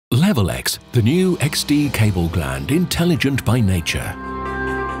LevelEx, the new XD cable gland, intelligent by nature.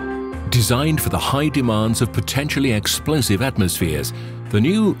 Designed for the high demands of potentially explosive atmospheres, the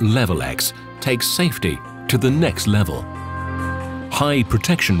new LevelEx takes safety to the next level. High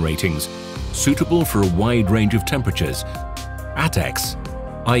protection ratings, suitable for a wide range of temperatures. ATEX,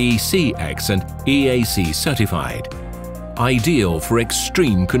 IEC-X and EAC certified. Ideal for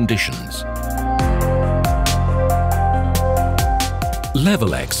extreme conditions.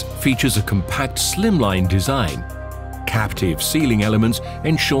 LevelEx features a compact slimline design. Captive sealing elements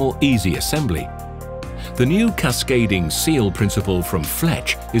ensure easy assembly. The new cascading seal principle from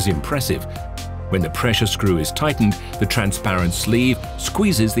PFLITSCH is impressive. When the pressure screw is tightened, the transparent sleeve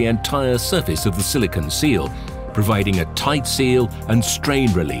squeezes the entire surface of the silicone seal, providing a tight seal and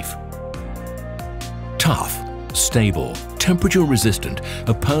strain relief. Tough, stable, temperature-resistant,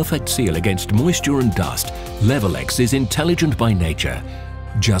 a perfect seal against moisture and dust, LevelEx is intelligent by nature.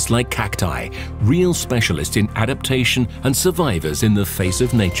 Just like cacti, real specialists in adaptation and survivors in the face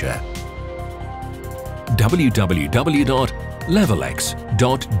of nature.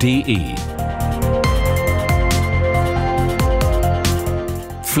 www.levelex.de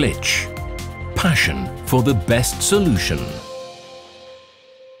PFLITSCH. Passion for the best solution.